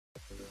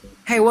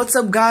Hey, what's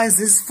up guys,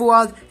 this is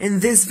Fuad.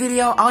 In this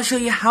video, I'll show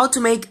you how to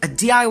make a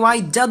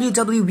DIY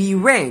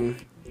WWE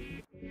ring.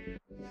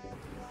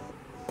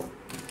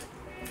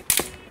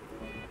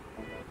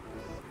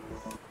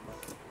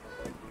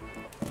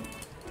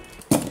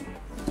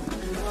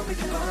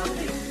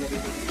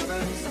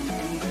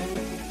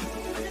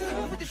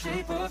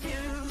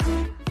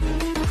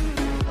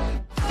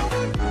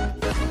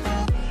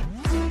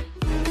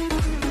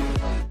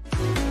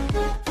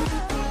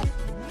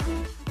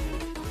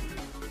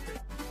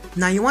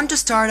 Now you want to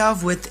start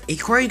off with a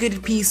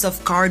corrugated piece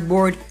of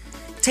cardboard.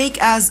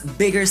 Take as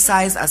bigger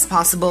size as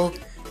possible.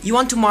 You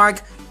want to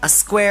mark a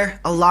square,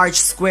 a large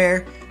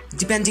square,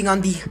 depending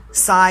on the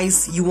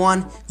size you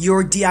want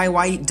your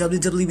DIY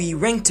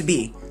WWE ring to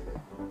be.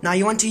 Now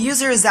you want to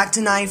use your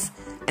X-Acto knife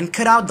and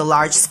cut out the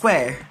large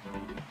square.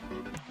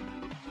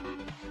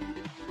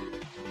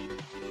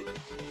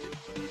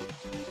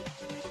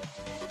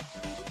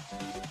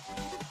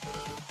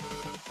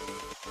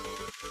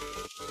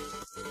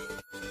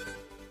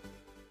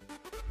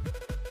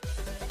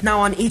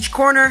 Now on each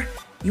corner,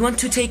 you want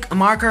to take a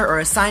marker or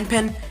a sign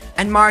pin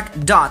and mark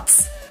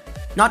dots.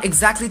 Not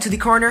exactly to the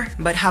corner,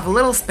 but have a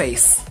little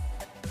space.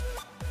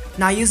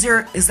 Now use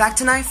your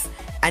X-Acto knife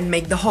and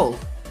make the hole.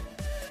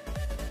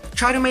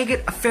 Try to make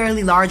it a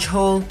fairly large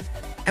hole,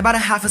 about a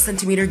half a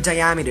centimeter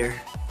diameter.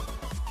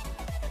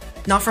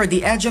 Now for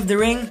the edge of the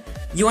ring,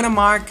 you want to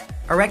mark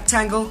a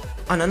rectangle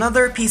on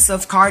another piece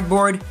of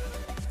cardboard.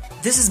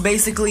 This is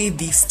basically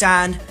the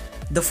stand,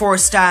 the 4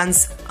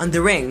 stands on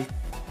the ring.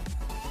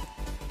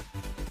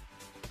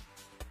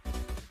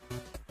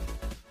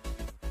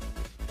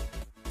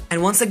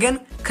 And once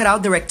again, cut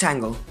out the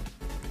rectangle.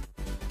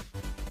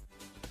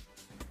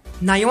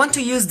 Now you want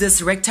to use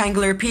this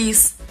rectangular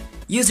piece,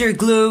 use your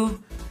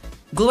glue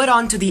it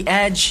onto the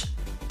edge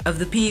of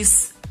the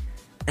piece,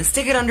 and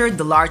stick it under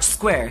the large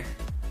square.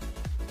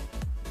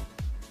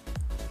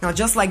 Now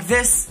just like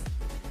this,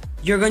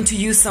 you're going to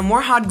use some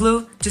more hot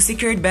glue to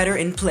secure it better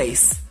in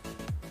place.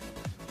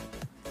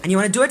 And you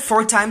want to do it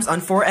 4 times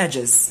on 4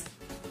 edges.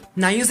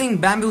 Now using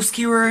bamboo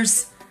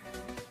skewers,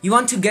 you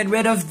want to get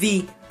rid of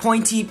the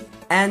pointy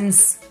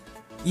ends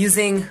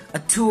using a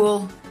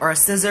tool or a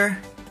scissor.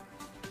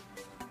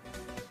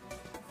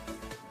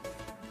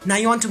 Now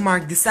you want to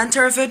mark the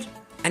center of it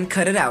and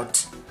cut it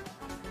out.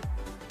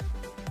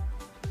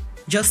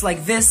 Just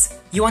like this,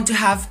 you want to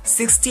have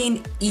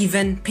 16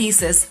 even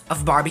pieces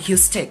of barbecue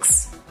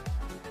sticks.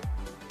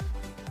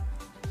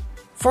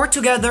 4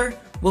 together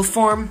will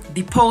form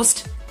the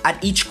post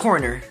at each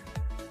corner.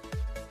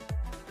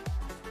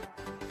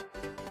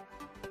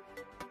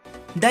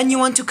 Then you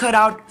want to cut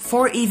out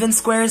 4 even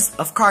squares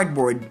of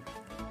cardboard.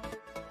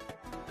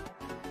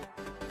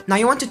 Now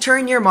you want to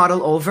turn your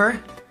model over.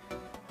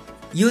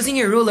 Using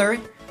your ruler,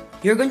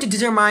 you're going to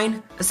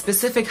determine a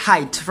specific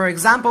height. For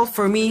example,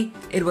 for me,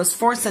 it was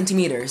 4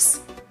 centimeters.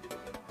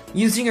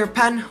 Using your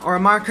pen or a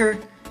marker,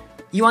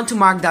 you want to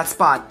mark that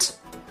spot.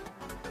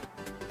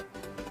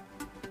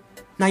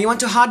 Now you want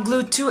to hot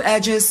glue 2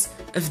 edges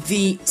of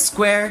the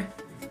square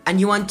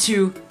and you want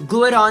to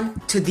glue it on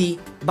to the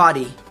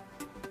body.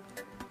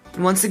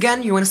 And once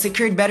again, you want to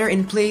secure it better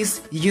in place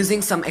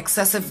using some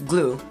excessive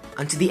glue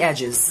onto the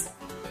edges.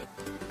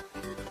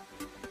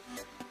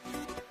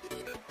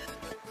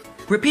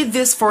 Repeat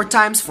this 4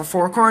 times for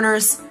 4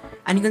 corners,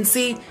 and you can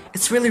see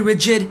it's really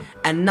rigid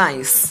and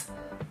nice.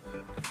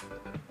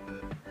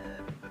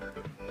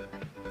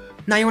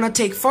 Now you want to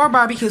take 4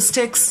 barbecue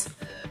sticks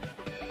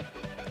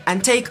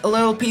and take a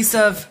little piece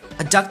of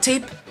a duct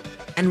tape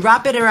and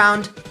wrap it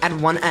around at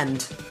one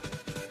end.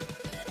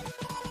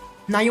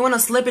 Now you want to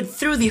slip it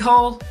through the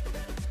hole,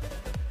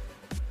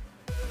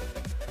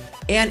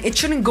 and it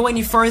shouldn't go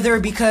any further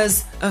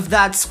because of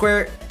that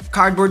square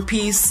cardboard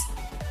piece.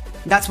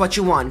 That's what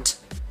you want.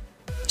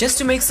 Just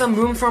to make some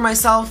room for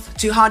myself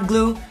to hot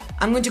glue,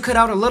 I'm going to cut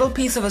out a little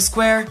piece of a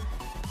square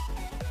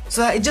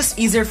so that it's just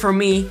easier for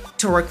me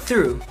to work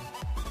through.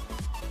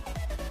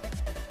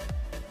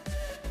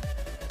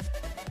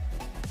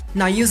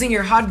 Now using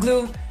your hot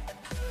glue,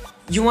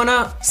 you want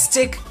to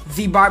stick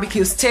the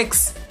barbecue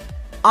sticks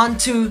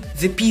onto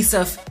the piece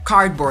of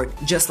cardboard,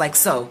 just like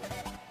so.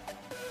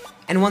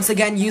 And once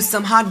again, use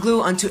some hot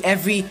glue onto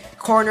every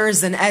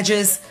corners and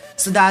edges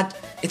so that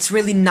it's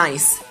really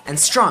nice and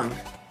strong.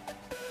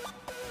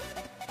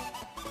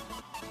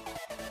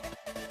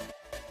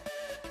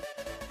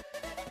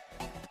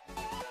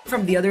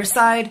 From the other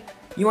side,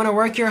 you want to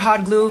work your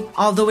hot glue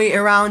all the way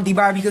around the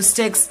barbecue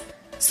sticks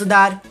so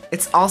that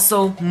it's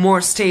also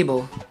more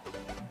stable.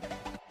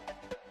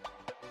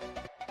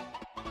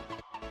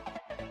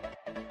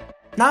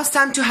 Now it's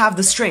time to have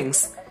the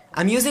strings.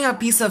 I'm using a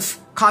piece of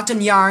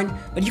cotton yarn,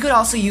 but you could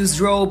also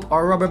use rope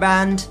or rubber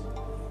band,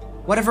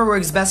 whatever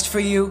works best for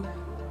you.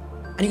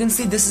 And you can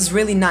see this is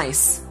really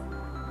nice.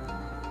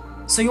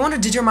 So you want to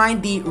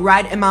determine the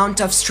right amount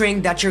of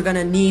string that you're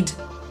gonna need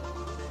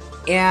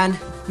and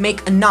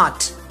make a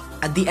knot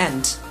at the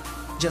end,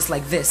 just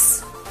like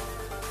this.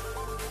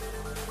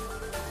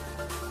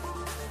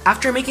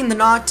 After making the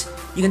knot,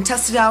 you can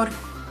test it out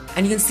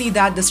and you can see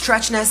that the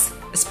stretchiness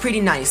is pretty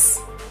nice.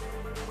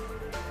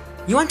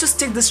 You want to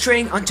stick the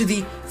string onto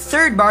the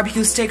third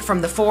barbecue stick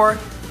from the 4,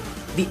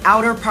 the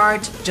outer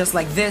part, just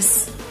like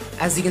this,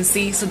 as you can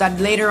see, so that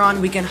later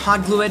on we can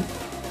hot glue it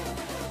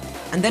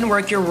and then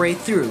work your way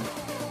through.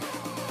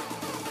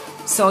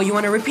 So you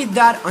want to repeat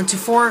that onto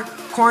 4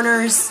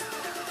 corners,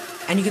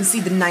 and you can see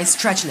the nice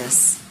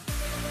stretchiness.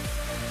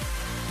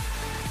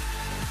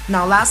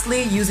 Now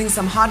lastly, using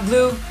some hot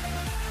glue,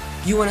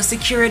 you want to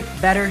secure it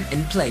better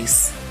in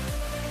place.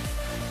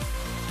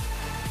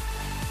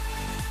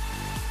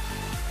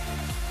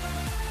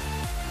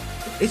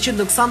 It should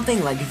look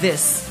something like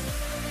this.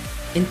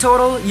 In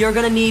total, you're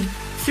gonna need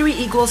 3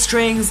 equal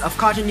strings of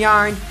cotton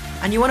yarn,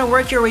 and you want to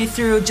work your way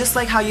through just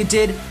like how you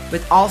did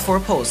with all 4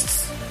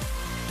 posts.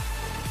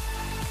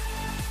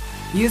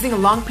 Using a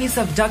long piece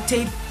of duct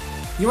tape,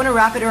 you want to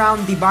wrap it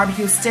around the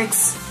barbecue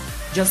sticks,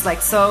 just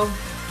like so.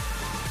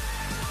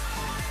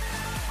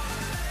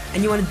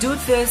 And you want to do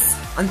this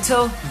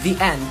until the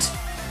end.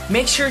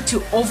 Make sure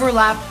to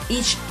overlap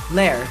each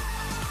layer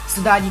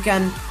so that you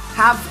can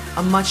have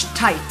a much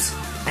tight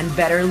and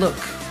better look.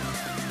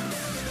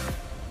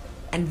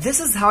 And this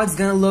is how it's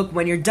gonna look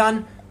when you're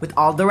done with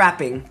all the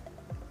wrapping.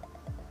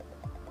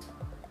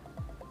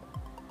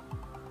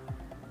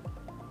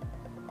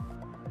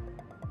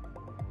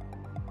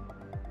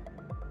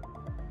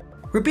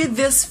 Repeat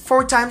this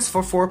 4 times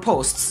for 4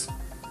 posts.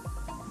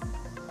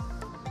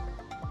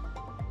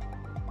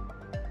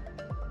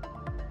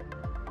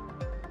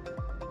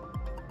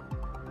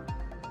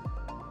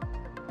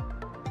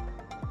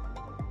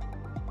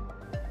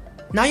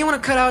 Now you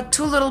want to cut out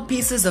 2 little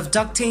pieces of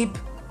duct tape,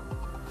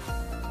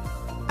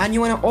 and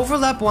you want to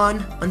overlap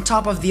one on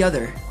top of the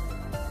other.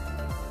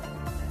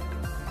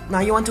 Now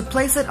you want to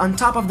place it on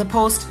top of the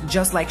post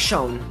just like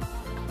shown.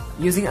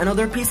 Using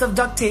another piece of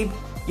duct tape,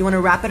 you want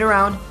to wrap it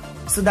around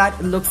so that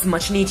it looks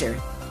much neater.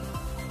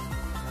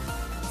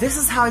 This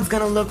is how it's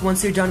gonna look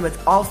once you're done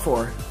with all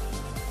 4.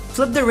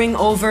 Flip the ring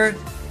over,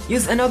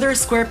 use another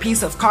square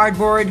piece of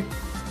cardboard,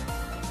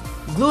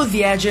 glue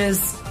the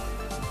edges,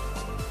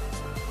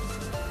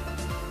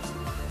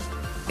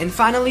 and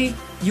finally,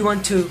 you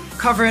want to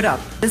cover it up.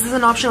 This is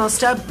an optional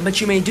step, but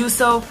you may do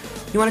so.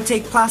 You want to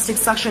take plastic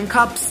suction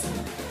cups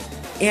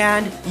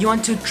and you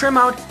want to trim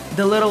out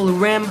the little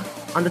rim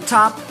on the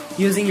top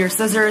using your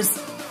scissors.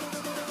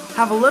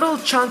 Have a little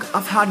chunk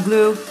of hot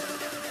glue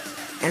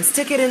and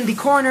stick it in the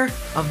corner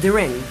of the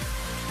ring.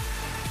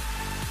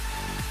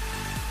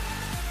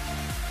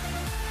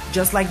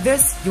 Just like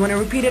this, you want to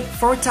repeat it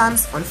 4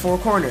 times on 4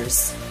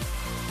 corners.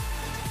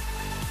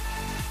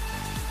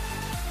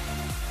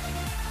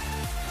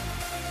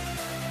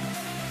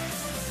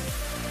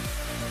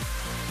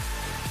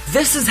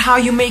 This is how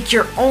you make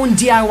your own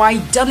DIY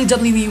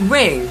WWE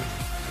ring.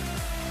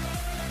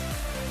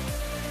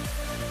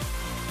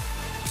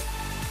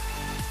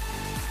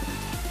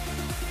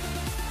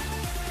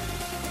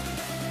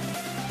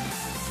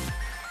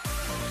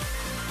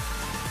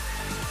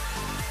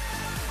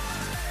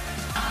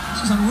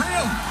 This is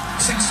unreal.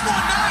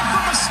 619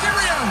 from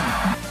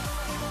Mysterio.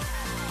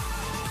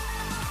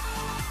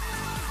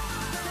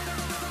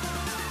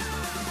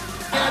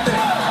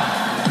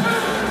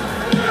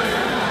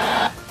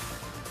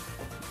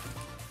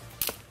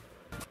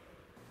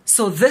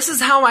 So this is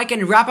how I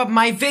can wrap up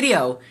my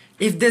video.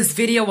 If this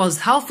video was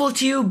helpful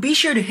to you, be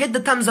sure to hit the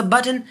thumbs up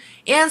button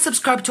and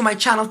subscribe to my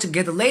channel to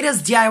get the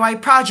latest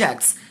DIY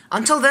projects.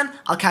 Until then,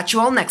 I'll catch you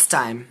all next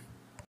time.